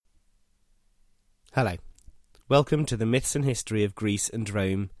Hello. Welcome to the Myths and History of Greece and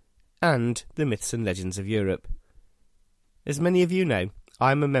Rome, and the Myths and Legends of Europe. As many of you know,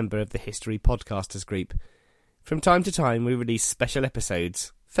 I am a member of the History Podcasters Group. From time to time we release special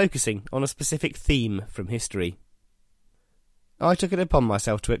episodes, focusing on a specific theme from history. I took it upon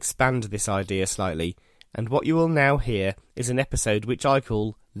myself to expand this idea slightly, and what you will now hear is an episode which I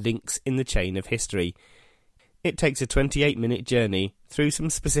call Links in the Chain of History. It takes a 28-minute journey through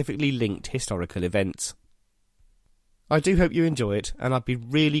some specifically linked historical events. I do hope you enjoy it, and I'd be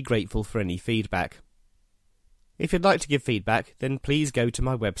really grateful for any feedback. If you'd like to give feedback, then please go to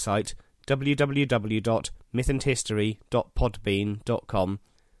my website, www.mythandhistory.podbean.com,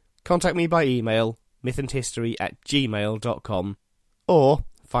 contact me by email, mythandhistory@gmail.com, or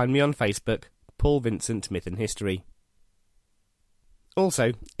find me on Facebook, Paul Vincent Myth and History.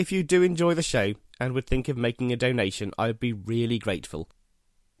 Also, if you do enjoy the show and would think of making a donation, I would be really grateful.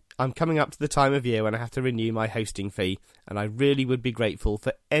 I'm coming up to the time of year when I have to renew my hosting fee, and I really would be grateful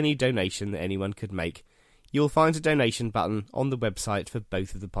for any donation that anyone could make. You'll find a donation button on the website for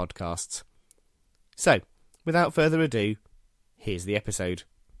both of the podcasts. So, without further ado, here's the episode.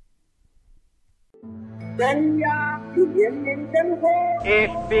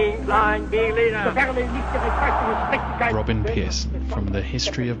 Robin Pearson from the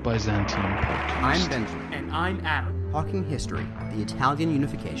History of Byzantium podcast. I'm Benjamin. And I'm Adam. Talking History, the Italian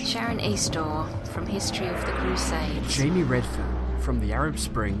Unification. Sharon Eastor from History of the Crusades. Jamie Redfern from the Arab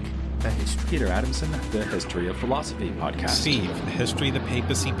Spring, the History. Peter Adamson, the History of Philosophy podcast. Steve, the History of the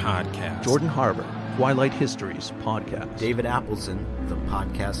Papacy podcast. Jordan Harbour, Twilight Histories podcast. David Appleton, the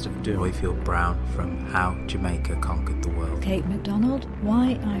podcast of Doom. Royfield Brown from How Jamaica Conquered the World. Kate MacDonald,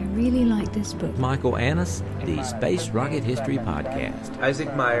 Why I Really Like This Book. Michael Annis, the Space Rocket History podcast.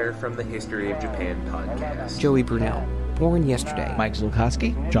 Isaac Meyer from the History of Japan podcast. Joey Brunel, Born Yesterday. Mike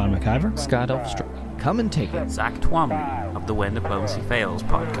Zulkowski, John McIver, Scott Elfstrom. Come and take it. Zach Twomley of the When Diplomacy Fails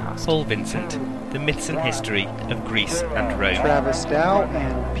podcast. Paul Vincent, the Myths and History of Greece and Rome. Travis Dow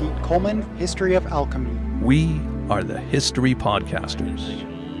and Pete Coleman, History of Alchemy. We are the History Podcasters.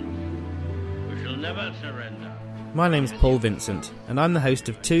 We shall never surrender. My name's Paul Vincent, and I'm the host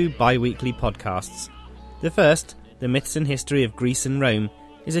of two bi-weekly podcasts. The first, the Myths and History of Greece and Rome,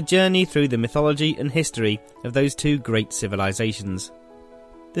 is a journey through the mythology and history of those two great civilizations.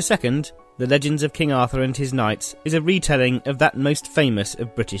 The second, The Legends of King Arthur and His Knights, is a retelling of that most famous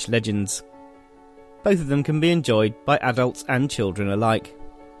of British legends. Both of them can be enjoyed by adults and children alike.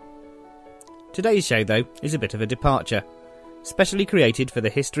 Today's show, though, is a bit of a departure. Specially created for the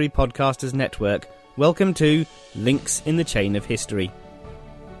History Podcasters Network, welcome to Links in the Chain of History.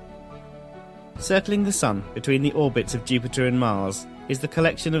 Circling the Sun between the orbits of Jupiter and Mars is the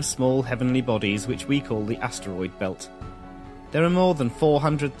collection of small heavenly bodies which we call the asteroid belt. There are more than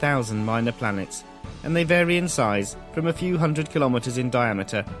 400,000 minor planets, and they vary in size from a few hundred kilometres in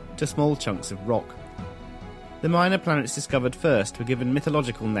diameter to small chunks of rock. The minor planets discovered first were given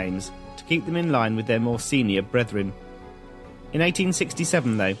mythological names to keep them in line with their more senior brethren. In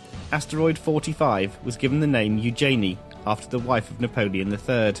 1867, though, asteroid 45 was given the name Eugenie after the wife of Napoleon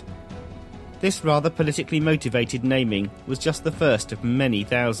III. This rather politically motivated naming was just the first of many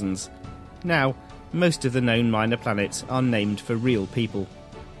thousands. Now, most of the known minor planets are named for real people.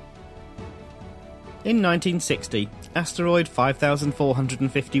 In 1960, asteroid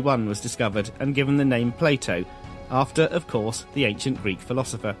 5451 was discovered and given the name Plato, after, of course, the ancient Greek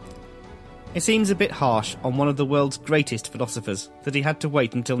philosopher. It seems a bit harsh on one of the world's greatest philosophers that he had to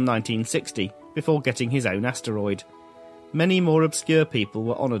wait until 1960 before getting his own asteroid. Many more obscure people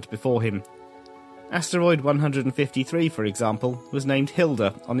were honoured before him. Asteroid 153, for example, was named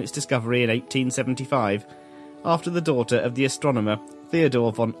Hilda on its discovery in 1875, after the daughter of the astronomer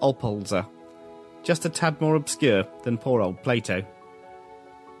Theodore von Oppolzer. Just a tad more obscure than poor old Plato.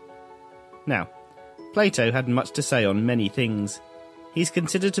 Now, Plato had much to say on many things. He's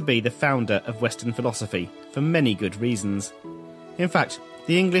considered to be the founder of Western philosophy, for many good reasons. In fact,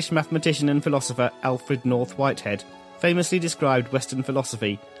 the English mathematician and philosopher Alfred North Whitehead famously described Western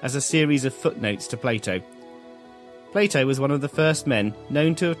philosophy as a series of footnotes to Plato. Plato was one of the first men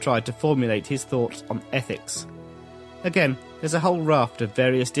known to have tried to formulate his thoughts on ethics. Again, there's a whole raft of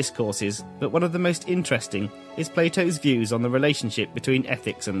various discourses, but one of the most interesting is Plato's views on the relationship between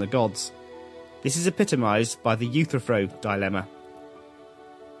ethics and the gods. This is epitomised by the Euthyphro dilemma.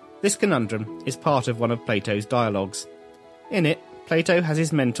 This conundrum is part of one of Plato's dialogues. In it, Plato has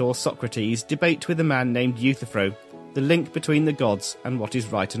his mentor Socrates debate with a man named Euthyphro the link between the gods and what is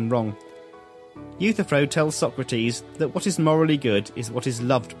right and wrong. Euthyphro tells Socrates that what is morally good is what is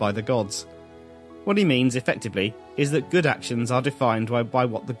loved by the gods. What he means, effectively, is that good actions are defined by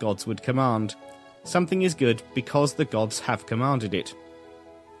what the gods would command. something is good because the gods have commanded it.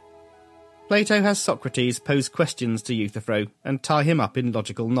 Plato has Socrates pose questions to Euthyphro and tie him up in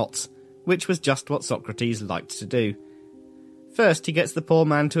logical knots, which was just what Socrates liked to do. First, he gets the poor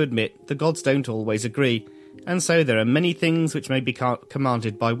man to admit the gods don't always agree, and so there are many things which may be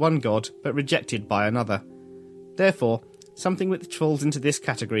commanded by one god but rejected by another. Therefore, something which falls into this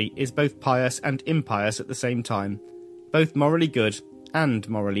category is both pious and impious at the same time, both morally good and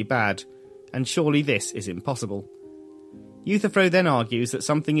morally bad, and surely this is impossible. Euthyphro then argues that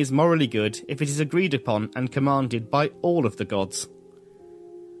something is morally good if it is agreed upon and commanded by all of the gods.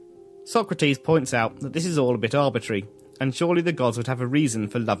 Socrates points out that this is all a bit arbitrary, and surely the gods would have a reason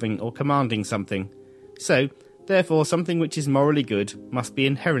for loving or commanding something. So, therefore, something which is morally good must be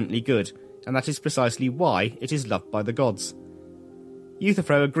inherently good, and that is precisely why it is loved by the gods.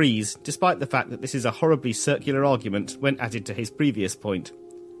 Euthyphro agrees, despite the fact that this is a horribly circular argument when added to his previous point.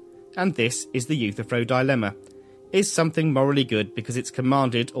 And this is the Euthyphro dilemma. Is something morally good because it's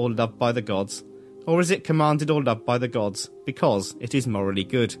commanded or loved by the gods, or is it commanded or loved by the gods because it is morally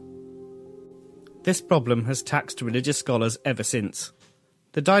good? This problem has taxed religious scholars ever since.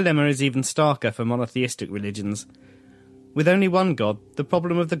 The dilemma is even starker for monotheistic religions. With only one god, the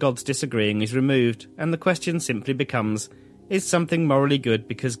problem of the gods disagreeing is removed, and the question simply becomes, is something morally good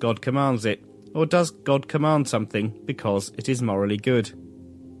because God commands it, or does God command something because it is morally good?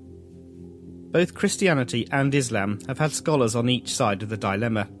 Both Christianity and Islam have had scholars on each side of the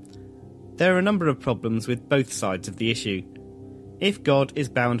dilemma. There are a number of problems with both sides of the issue. If God is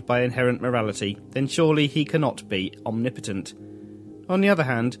bound by inherent morality, then surely he cannot be omnipotent. On the other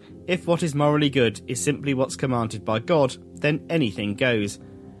hand, if what is morally good is simply what's commanded by God, then anything goes.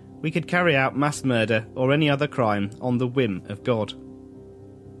 We could carry out mass murder or any other crime on the whim of God.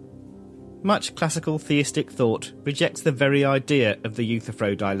 Much classical theistic thought rejects the very idea of the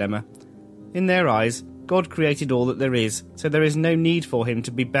Euthyphro dilemma. In their eyes, God created all that there is, so there is no need for him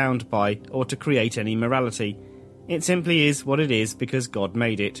to be bound by or to create any morality. It simply is what it is because God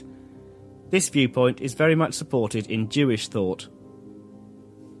made it. This viewpoint is very much supported in Jewish thought.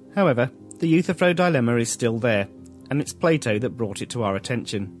 However, the Euthyphro dilemma is still there, and it's Plato that brought it to our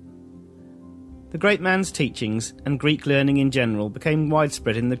attention. The great man's teachings and Greek learning in general became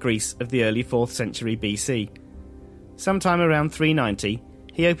widespread in the Greece of the early 4th century BC. Sometime around 390,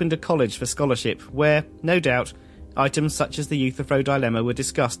 he opened a college for scholarship where, no doubt, items such as the Euthyphro dilemma were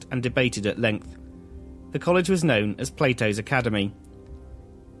discussed and debated at length. The college was known as Plato's Academy.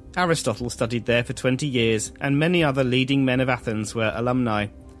 Aristotle studied there for 20 years, and many other leading men of Athens were alumni.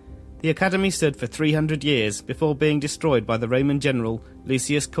 The academy stood for 300 years before being destroyed by the Roman general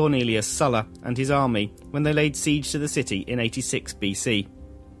Lucius Cornelius Sulla and his army when they laid siege to the city in 86 BC.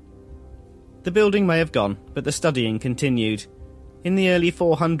 The building may have gone, but the studying continued. In the early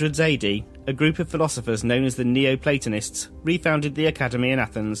 400s AD, a group of philosophers known as the Neoplatonists refounded the academy in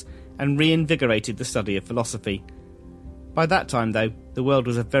Athens and reinvigorated the study of philosophy. By that time, though, the world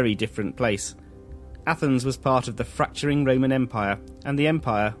was a very different place. Athens was part of the fracturing Roman Empire, and the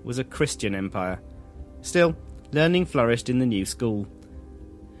empire was a Christian empire. Still, learning flourished in the new school.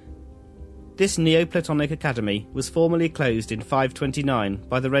 This Neoplatonic academy was formally closed in 529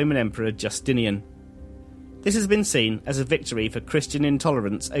 by the Roman Emperor Justinian. This has been seen as a victory for Christian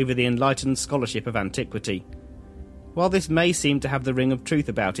intolerance over the enlightened scholarship of antiquity. While this may seem to have the ring of truth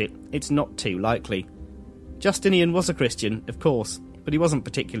about it, it's not too likely. Justinian was a Christian, of course, but he wasn't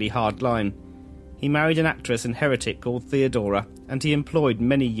particularly hardline. He married an actress and heretic called Theodora, and he employed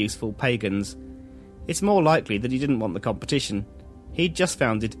many useful pagans. It's more likely that he didn't want the competition. He'd just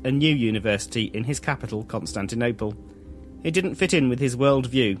founded a new university in his capital, Constantinople. It didn't fit in with his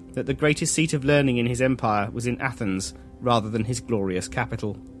worldview that the greatest seat of learning in his empire was in Athens, rather than his glorious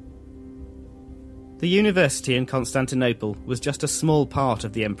capital. The university in Constantinople was just a small part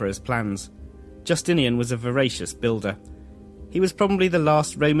of the emperor's plans. Justinian was a voracious builder. He was probably the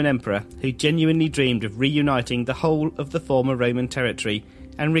last Roman emperor who genuinely dreamed of reuniting the whole of the former Roman territory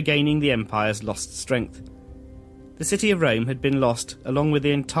and regaining the empire's lost strength. The city of Rome had been lost along with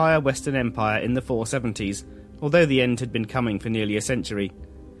the entire Western Empire in the 470s, although the end had been coming for nearly a century.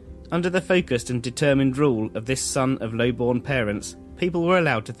 Under the focused and determined rule of this son of low-born parents, people were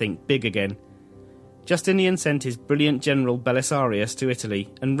allowed to think big again. Justinian sent his brilliant general Belisarius to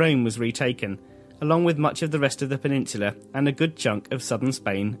Italy, and Rome was retaken, along with much of the rest of the peninsula and a good chunk of southern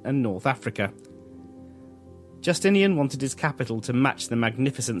Spain and North Africa. Justinian wanted his capital to match the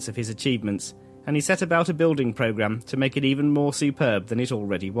magnificence of his achievements, and he set about a building programme to make it even more superb than it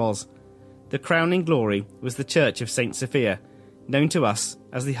already was. The crowning glory was the Church of St. Sophia, known to us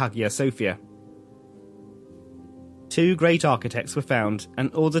as the Hagia Sophia. 2 great architects were found and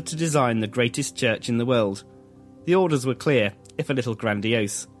ordered to design the greatest church in the world. The orders were clear, if a little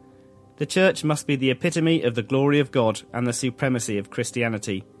grandiose. The church must be the epitome of the glory of God and the supremacy of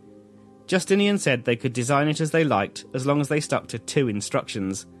Christianity. Justinian said they could design it as they liked, as long as they stuck to 2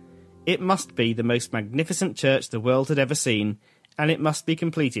 instructions. It must be the most magnificent church the world had ever seen, and it must be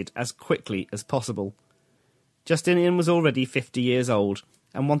completed as quickly as possible. Justinian was already 50 years old,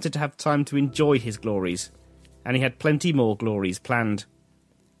 and wanted to have time to enjoy his glories, and he had plenty more glories planned.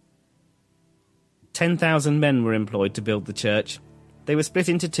 10,000 men were employed to build the church. They were split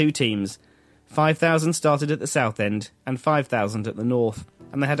into 2 teams. 5,000 started at the south end, and 5,000 at the north,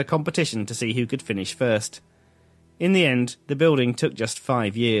 and they had a competition to see who could finish first. In the end, the building took just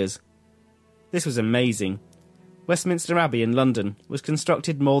 5 years. This was amazing. Westminster Abbey in London was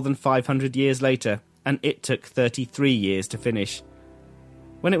constructed more than 500 years later, and it took 33 years to finish.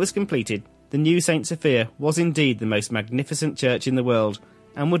 When it was completed, the new St. Sophia was indeed the most magnificent church in the world,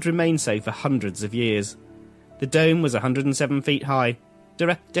 and would remain so for hundreds of years. The dome was 107 feet high,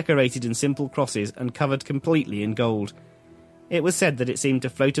 decorated in simple crosses and covered completely in gold. It was said that it seemed to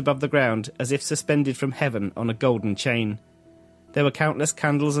float above the ground as if suspended from heaven on a golden chain. There were countless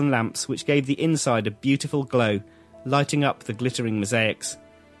candles and lamps which gave the inside a beautiful glow, lighting up the glittering mosaics.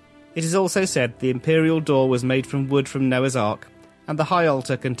 It is also said the imperial door was made from wood from Noah's Ark, and the high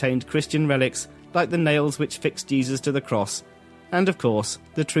altar contained Christian relics like the nails which fixed Jesus to the cross, and of course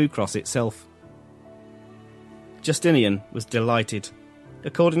the true cross itself. Justinian was delighted.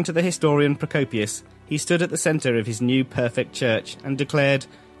 According to the historian Procopius, he stood at the centre of his new perfect church and declared,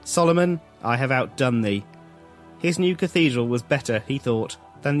 "Solomon, I have outdone thee." His new cathedral was better, he thought,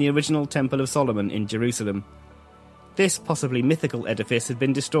 than the original Temple of Solomon in Jerusalem. This possibly mythical edifice had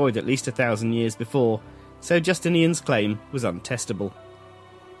been destroyed at least 1,000 years before, so Justinian's claim was untestable.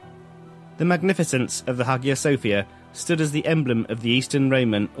 The magnificence of the Hagia Sophia stood as the emblem of the Eastern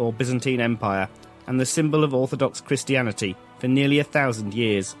Roman or Byzantine Empire and the symbol of Orthodox Christianity for nearly 1,000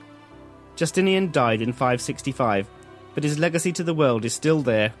 years. Justinian died in 565, but his legacy to the world is still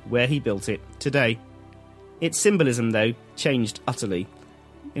there where he built it today. Its symbolism, though, changed utterly.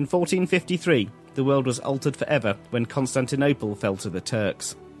 In 1453, the world was altered forever when Constantinople fell to the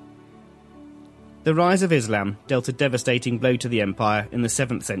Turks. The rise of Islam dealt a devastating blow to the empire in the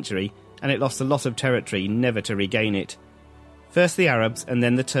 7th century, and it lost a lot of territory, never to regain it. First the Arabs and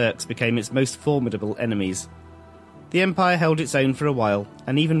then the Turks became its most formidable enemies. The empire held its own for a while,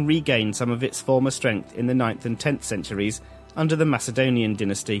 and even regained some of its former strength in the 9th and 10th centuries under the Macedonian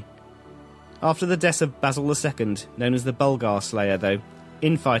dynasty. After the death of Basil II, known as the Bulgar Slayer, though,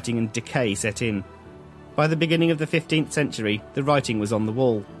 infighting and decay set in. By the beginning of the 15th century, the writing was on the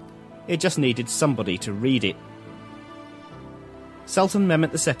wall. It just needed somebody to read it. Sultan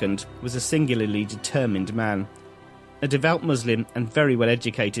Mehmet II was a singularly determined man. A devout Muslim and very well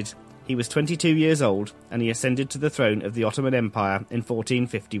educated, he was 22 years old, and he ascended to the throne of the Ottoman Empire in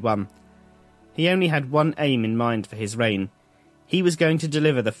 1451. He only had one aim in mind for his reign. He was going to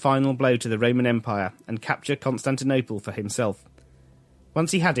deliver the final blow to the Roman Empire and capture Constantinople for himself.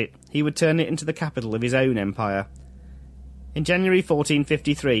 Once he had it, he would turn it into the capital of his own empire. In January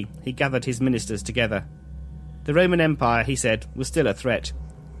 1453, he gathered his ministers together. The Roman Empire, he said, was still a threat.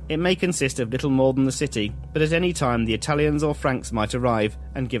 It may consist of little more than the city, but at any time the Italians or Franks might arrive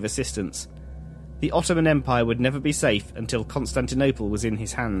and give assistance. The Ottoman Empire would never be safe until Constantinople was in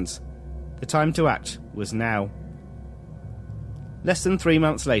his hands. The time to act was now. Less than 3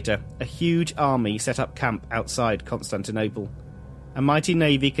 months later, a huge army set up camp outside Constantinople. A mighty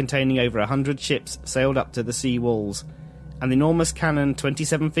navy containing over 100 ships sailed up to the sea walls. An enormous cannon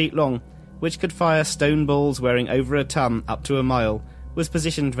 27 feet long, which could fire stone balls wearing over a ton up to a mile, was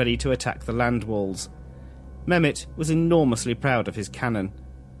positioned ready to attack the land walls. Mehmet was enormously proud of his cannon.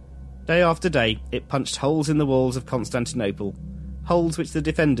 Day after day, it punched holes in the walls of Constantinople, holes which the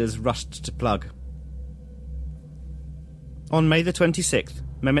defenders rushed to plug. On May the 26th,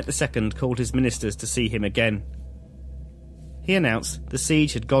 Mehmet II called his ministers to see him again. He announced the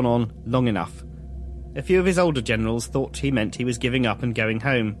siege had gone on long enough. A few of his older generals thought he meant he was giving up and going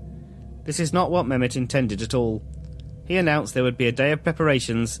home. This is not what Mehmet intended at all. He announced there would be a day of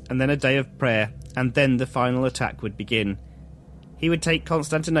preparations, and then a day of prayer, and then the final attack would begin. He would take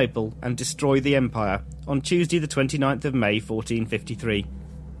Constantinople and destroy the empire on Tuesday the 29th of May 1453.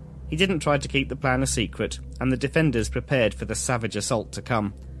 He didn't try to keep the plan a secret, and the defenders prepared for the savage assault to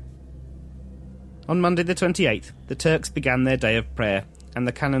come. On Monday the 28th, the Turks began their day of prayer, and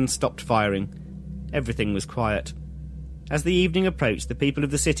the cannons stopped firing. Everything was quiet. As the evening approached, the people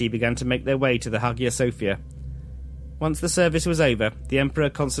of the city began to make their way to the Hagia Sophia. Once the service was over, the Emperor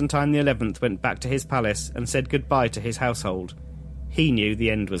Constantine XI went back to his palace and said goodbye to his household. He knew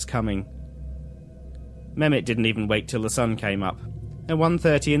the end was coming. Mehmet didn't even wait till the sun came up. At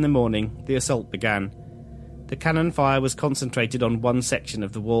 1:30 in the morning, the assault began. The cannon fire was concentrated on one section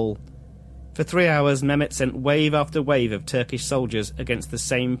of the wall. For 3 hours, Mehmet sent wave after wave of Turkish soldiers against the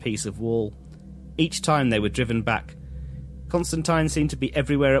same piece of wall. Each time they were driven back. Constantine seemed to be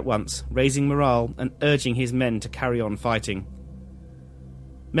everywhere at once, raising morale and urging his men to carry on fighting.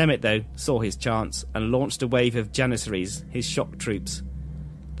 Mehmet, though, saw his chance and launched a wave of Janissaries, his shock troops.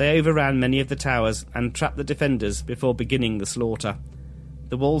 They overran many of the towers and trapped the defenders before beginning the slaughter.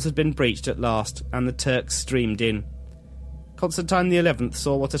 The walls had been breached at last, and the Turks streamed in. Constantine XI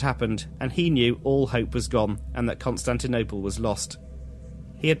saw what had happened, and he knew all hope was gone and that Constantinople was lost.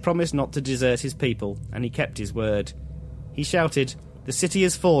 He had promised not to desert his people, and he kept his word. He shouted, "The city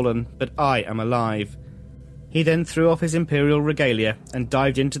has fallen, but I am alive." He then threw off his imperial regalia and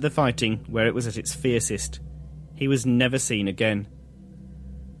dived into the fighting where it was at its fiercest. He was never seen again.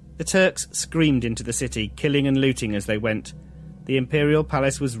 The Turks screamed into the city, killing and looting as they went. The imperial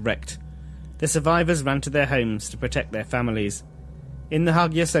palace was wrecked. The survivors ran to their homes to protect their families. In the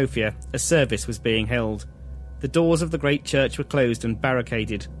Hagia Sophia, a service was being held. The doors of the great church were closed and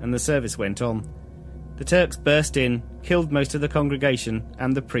barricaded, and the service went on. The Turks burst in, killed most of the congregation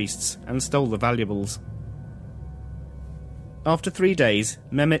and the priests, and stole the valuables. After 3 days,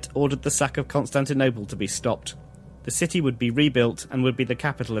 Mehmet ordered the sack of Constantinople to be stopped. The city would be rebuilt and would be the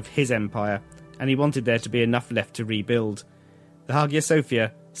capital of his empire, and he wanted there to be enough left to rebuild. The Hagia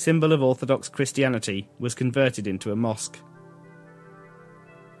Sophia, symbol of Orthodox Christianity, was converted into a mosque.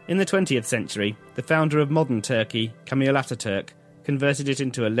 In the 20th century, the founder of modern Turkey, Kemal Atatürk, converted it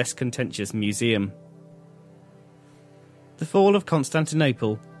into a less contentious museum. The fall of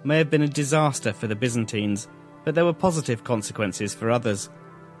Constantinople may have been a disaster for the Byzantines, but there were positive consequences for others.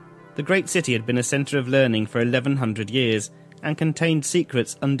 The great city had been a centre of learning for 1100 years and contained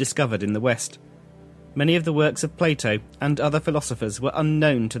secrets undiscovered in the West. Many of the works of Plato and other philosophers were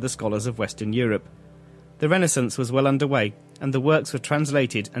unknown to the scholars of Western Europe. The Renaissance was well underway, and the works were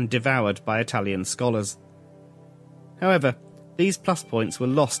translated and devoured by Italian scholars. However, these plus points were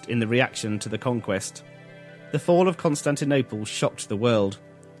lost in the reaction to the conquest. The fall of Constantinople shocked the world.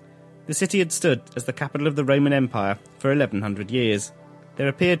 The city had stood as the capital of the Roman Empire for 1100 years. There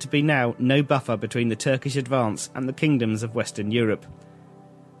appeared to be now no buffer between the Turkish advance and the kingdoms of Western Europe.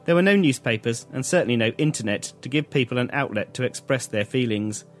 There were no newspapers and certainly no internet to give people an outlet to express their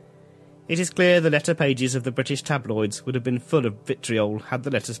feelings. It is clear the letter pages of the British tabloids would have been full of vitriol had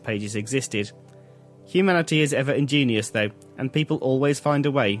the letters pages existed. Humanity is ever ingenious, though, and people always find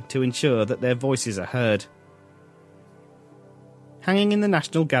a way to ensure that their voices are heard. Hanging in the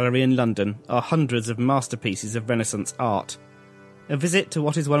National Gallery in London are hundreds of masterpieces of Renaissance art. A visit to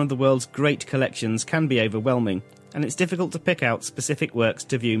what is one of the world's great collections can be overwhelming, and it's difficult to pick out specific works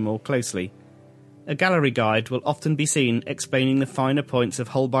to view more closely. A gallery guide will often be seen explaining the finer points of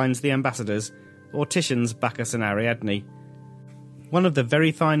Holbein's The Ambassadors or Titian's Bacchus and Ariadne. One of the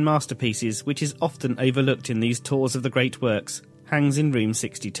very fine masterpieces, which is often overlooked in these tours of the great works, hangs in room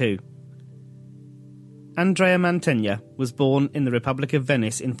 62. Andrea Mantegna was born in the Republic of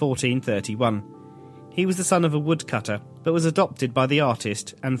Venice in 1431. He was the son of a woodcutter, but was adopted by the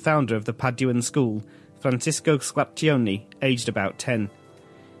artist and founder of the Paduan school, Francisco Squarcioni, aged about 10.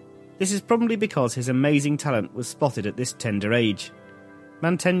 This is probably because his amazing talent was spotted at this tender age.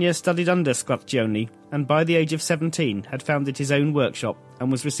 Mantegna studied under Squarcioni, and by the age of 17 had founded his own workshop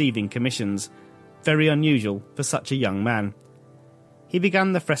and was receiving commissions, very unusual for such a young man. He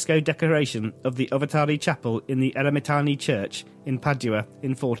began the fresco decoration of the Ovatari Chapel in the Eremitani Church in Padua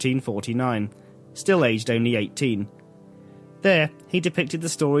in 1449, still aged only 18. There, he depicted the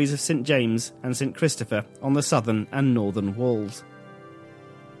stories of St. James and St. Christopher on the southern and northern walls.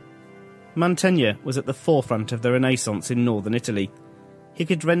 Mantegna was at the forefront of the Renaissance in northern Italy. He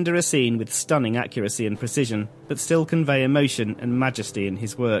could render a scene with stunning accuracy and precision, but still convey emotion and majesty in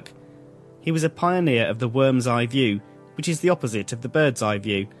his work. He was a pioneer of the worm's eye view, which is the opposite of the bird's eye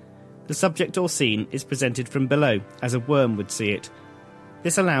view. The subject or scene is presented from below, as a worm would see it.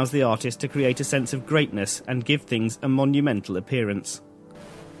 This allows the artist to create a sense of greatness and give things a monumental appearance.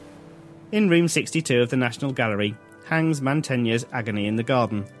 In room 62 of the National Gallery hangs Mantegna's Agony in the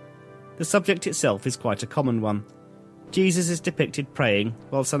Garden. The subject itself is quite a common one. Jesus is depicted praying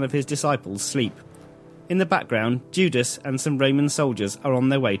while some of his disciples sleep. In the background, Judas and some Roman soldiers are on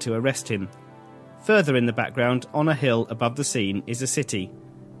their way to arrest him. Further in the background, on a hill above the scene, is a city.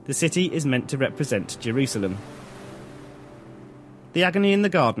 The city is meant to represent Jerusalem. The Agony in the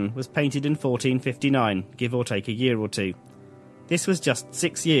Garden was painted in 1459, give or take a year or two. This was just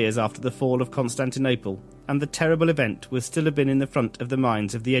 6 years after the fall of Constantinople, and the terrible event would still have been in the front of the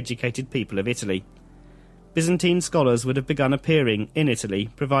minds of the educated people of Italy. Byzantine scholars would have begun appearing in Italy,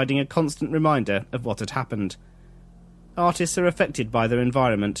 providing a constant reminder of what had happened. Artists are affected by their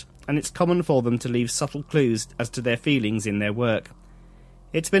environment, and it's common for them to leave subtle clues as to their feelings in their work.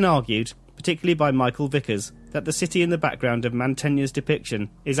 It's been argued, particularly by Michael Vickers, that the city in the background of Mantegna's depiction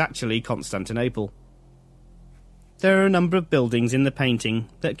is actually Constantinople. There are a number of buildings in the painting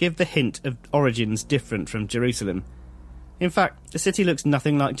that give the hint of origins different from Jerusalem. In fact, the city looks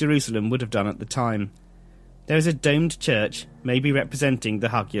nothing like Jerusalem would have done at the time. There is a domed church, maybe representing the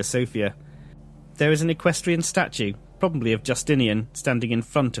Hagia Sophia. There is an equestrian statue, probably of Justinian, standing in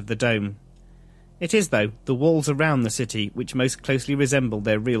front of the dome. It is, though, the walls around the city which most closely resemble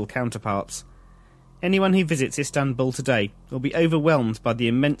their real counterparts. Anyone who visits Istanbul today will be overwhelmed by the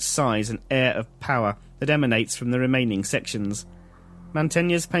immense size and air of power that emanates from the remaining sections.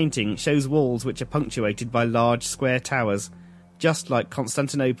 Mantegna's painting shows walls which are punctuated by large square towers, just like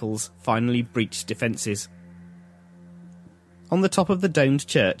Constantinople's finally breached defences. On the top of the domed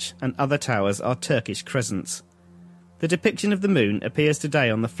church and other towers are Turkish crescents. The depiction of the moon appears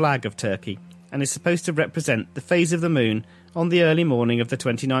today on the flag of Turkey, and is supposed to represent the phase of the moon on the early morning of the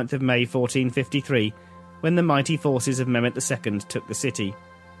 29th of May 1453, when the mighty forces of Mehmet II took the city.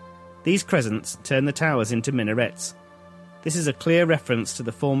 These crescents turn the towers into minarets. This is a clear reference to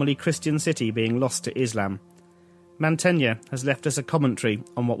the formerly Christian city being lost to Islam. Mantegna has left us a commentary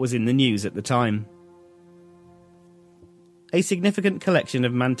on what was in the news at the time. A significant collection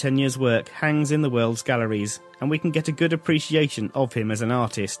of Mantegna's work hangs in the world's galleries, and we can get a good appreciation of him as an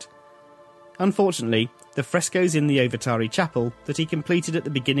artist. Unfortunately, the frescoes in the Ovatari Chapel that he completed at the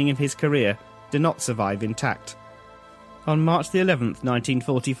beginning of his career do not survive intact. On March the 11th,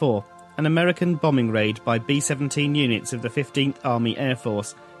 1944, an American bombing raid by B-17 units of the 15th Army Air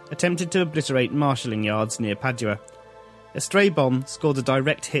Force attempted to obliterate marshalling yards near Padua. A stray bomb scored a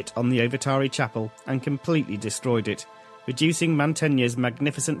direct hit on the Ovatari Chapel and completely destroyed it, reducing Mantegna's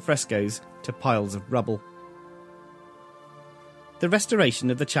magnificent frescoes to piles of rubble. The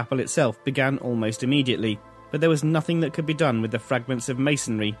restoration of the chapel itself began almost immediately, but there was nothing that could be done with the fragments of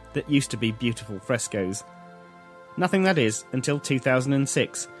masonry that used to be beautiful frescoes. Nothing, that is, until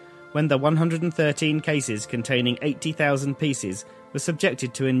 2006, when the 113 cases containing 80,000 pieces were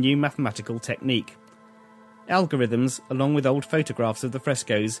subjected to a new mathematical technique. Algorithms, along with old photographs of the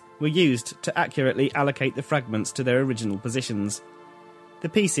frescoes, were used to accurately allocate the fragments to their original positions. The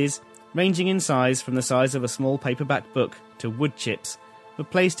pieces, ranging in size from the size of a small paperback book to wood chips, were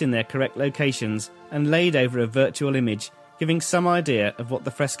placed in their correct locations and laid over a virtual image, giving some idea of what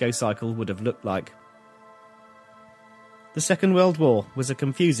the fresco cycle would have looked like. The Second World War was a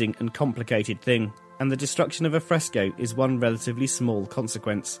confusing and complicated thing, and the destruction of a fresco is one relatively small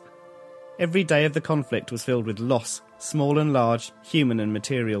consequence. Every day of the conflict was filled with loss, small and large, human and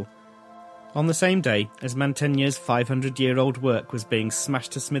material. On the same day as Mantegna's 500-year-old work was being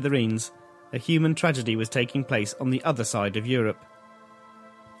smashed to smithereens, a human tragedy was taking place on the other side of Europe.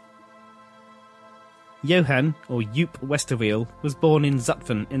 Johan, or Joop Westerwiel, was born in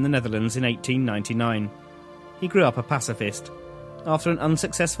Zutphen in the Netherlands in 1899. He grew up a pacifist. After an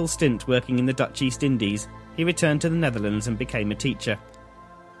unsuccessful stint working in the Dutch East Indies, he returned to the Netherlands and became a teacher.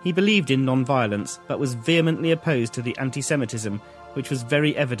 He believed in non-violence, but was vehemently opposed to the anti-Semitism, which was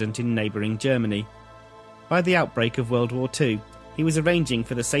very evident in neighbouring Germany. By the outbreak of World War II, he was arranging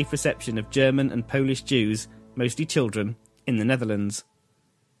for the safe reception of German and Polish Jews, mostly children, in the Netherlands.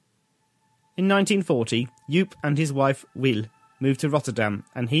 In 1940, Joop and his wife Wil moved to Rotterdam,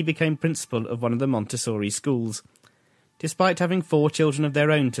 and he became principal of one of the Montessori schools. Despite having 4 children of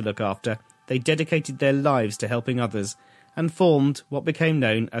their own to look after, they dedicated their lives to helping others, and formed what became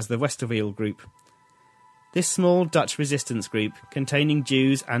known as the Westerwiel Group. This small Dutch resistance group, containing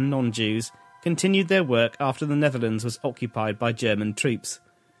Jews and non-Jews, continued their work after the Netherlands was occupied by German troops.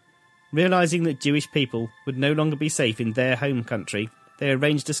 Realising that Jewish people would no longer be safe in their home country, they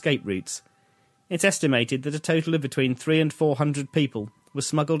arranged escape routes. It's estimated that a total of between 300 and 400 people were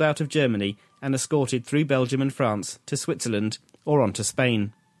smuggled out of Germany and escorted through Belgium and France to Switzerland or on to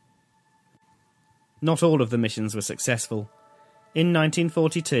Spain. Not all of the missions were successful. In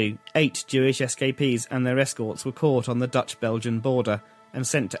 1942, 8 Jewish escapees and their escorts were caught on the Dutch-Belgian border and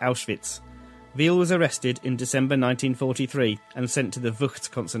sent to Auschwitz. Wiel was arrested in December 1943 and sent to the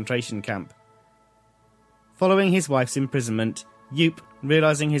Vught concentration camp. Following his wife's imprisonment, Joop,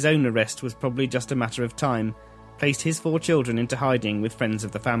 realising his own arrest was probably just a matter of time, placed his 4 children into hiding with friends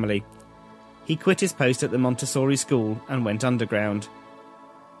of the family. he quit his post at the Montessori school and went underground.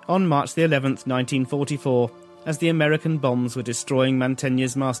 On March the 11th, 1944, as the American bombs were destroying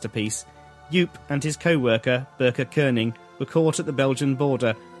Mantegna's masterpiece, Joop and his co-worker, Birke Koning, were caught at the Belgian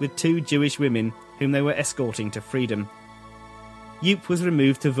border with 2 Jewish women whom they were escorting to freedom. Joop was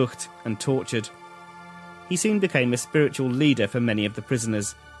removed to Vught and tortured. He soon became a spiritual leader for many of the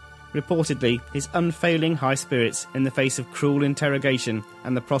prisoners. Reportedly, his unfailing high spirits in the face of cruel interrogation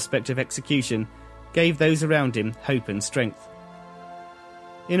and the prospect of execution gave those around him hope and strength.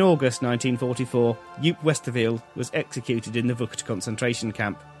 In August 1944, Joop Westerveel was executed in the Vught concentration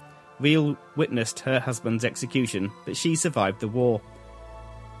camp. Wiel witnessed her husband's execution, but she survived the war.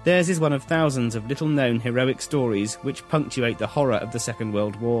 Theirs is one of thousands of little-known heroic stories which punctuate the horror of the Second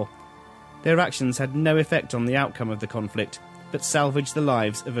World War. Their actions had no effect on the outcome of the conflict, but salvaged the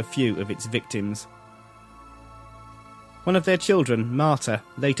lives of a few of its victims. One of their children, Marta,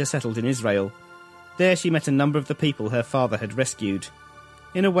 later settled in Israel. There she met a number of the people her father had rescued.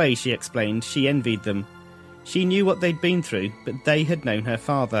 In a way, she explained, she envied them. She knew what they'd been through, but they had known her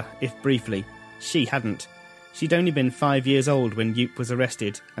father, if briefly. She hadn't. She'd only been 5 years old when Joop was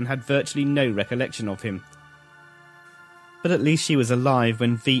arrested and had virtually no recollection of him. But at least she was alive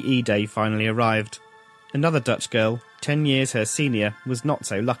when VE Day finally arrived. Another Dutch girl, 10 years her senior, was not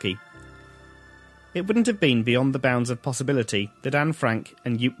so lucky. It wouldn't have been beyond the bounds of possibility that Anne Frank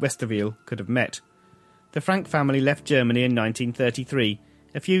and Joop Westerveel could have met. The Frank family left Germany in 1933,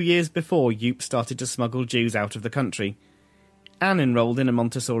 a few years before Joop started to smuggle Jews out of the country. Anne enrolled in a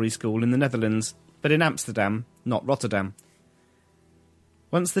Montessori school in the Netherlands, but in Amsterdam, not Rotterdam.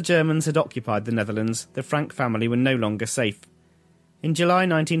 Once the Germans had occupied the Netherlands, the Frank family were no longer safe. In July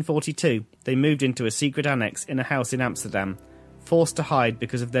 1942, they moved into a secret annex in a house in Amsterdam, forced to hide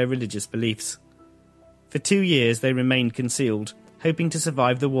because of their religious beliefs. For 2 years they remained concealed, hoping to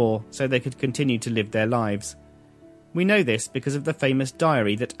survive the war so they could continue to live their lives. We know this because of the famous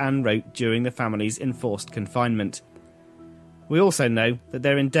diary that Anne wrote during the family's enforced confinement. We also know that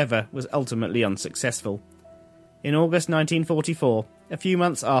their endeavour was ultimately unsuccessful. In August 1944, a few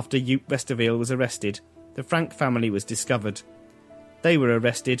months after Joop Westerveel was arrested, the Frank family was discovered. They were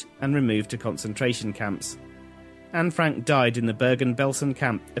arrested and removed to concentration camps. Anne Frank died in the Bergen-Belsen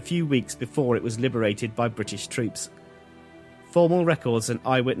camp a few weeks before it was liberated by British troops. Formal records and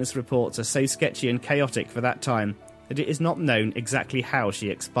eyewitness reports are so sketchy and chaotic for that time that it is not known exactly how she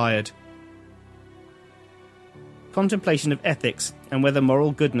expired. Contemplation of ethics and whether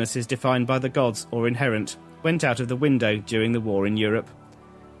moral goodness is defined by the gods or inherent went out of the window during the war in Europe.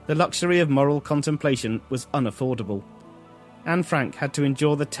 The luxury of moral contemplation was unaffordable. Anne Frank had to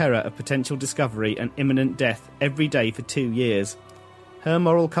endure the terror of potential discovery and imminent death every day for 2 years. Her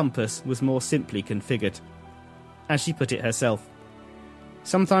moral compass was more simply configured. As she put it herself,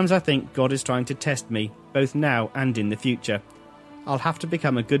 "Sometimes I think God is trying to test me, both now and in the future. I'll have to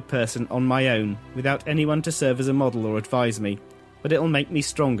become a good person on my own, without anyone to serve as a model or advise me, but it'll make me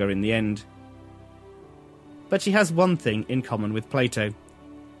stronger in the end." But she has one thing in common with Plato.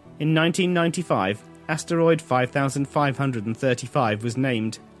 In 1995, asteroid 5535 was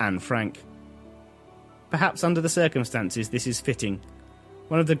named Anne Frank. Perhaps under the circumstances this is fitting.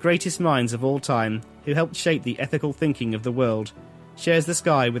 One of the greatest minds of all time, who helped shape the ethical thinking of the world, shares the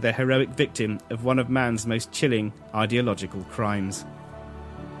sky with a heroic victim of one of man's most chilling ideological crimes.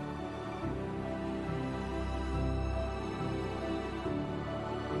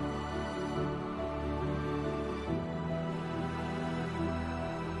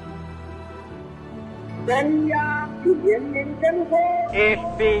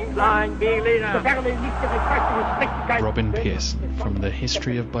 Robin Pierce from the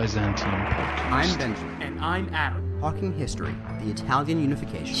History of Byzantium podcast. I'm Benjamin. And I'm Adam. Talking History, the Italian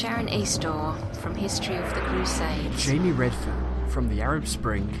Unification. Sharon Eastor from History of the Crusades. Jamie Redfern from the Arab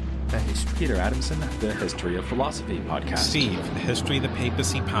Spring, the History. Peter Adamson, the History of Philosophy podcast. Steve, the History of the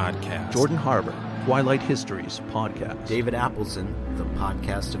Papacy podcast. Jordan Harbour, Twilight Histories podcast. David Appleton, the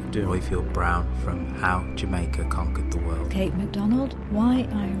podcast of doom. Royfield Brown from How Jamaica Conquered the World. Kate MacDonald, Why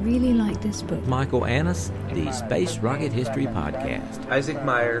I Really Like This Book. Michael Annis, the Space Rocket History podcast. Isaac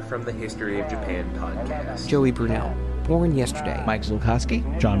Meyer from the History of Japan podcast. Joey Brunel, Born Yesterday. Mike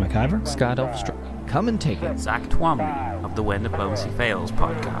Zulkowski, John McIver, Scott Elfstrom. Come and take it. Zach Twomley of the When Diplomacy Fails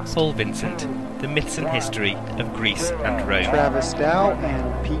podcast. Paul Vincent, The Myths and History of Greece and Rome. Travis Dow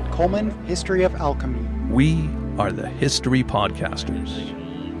and Pete Coleman, History of Alchemy. We are the History Podcasters.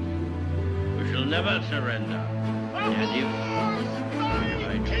 We shall never surrender. And you?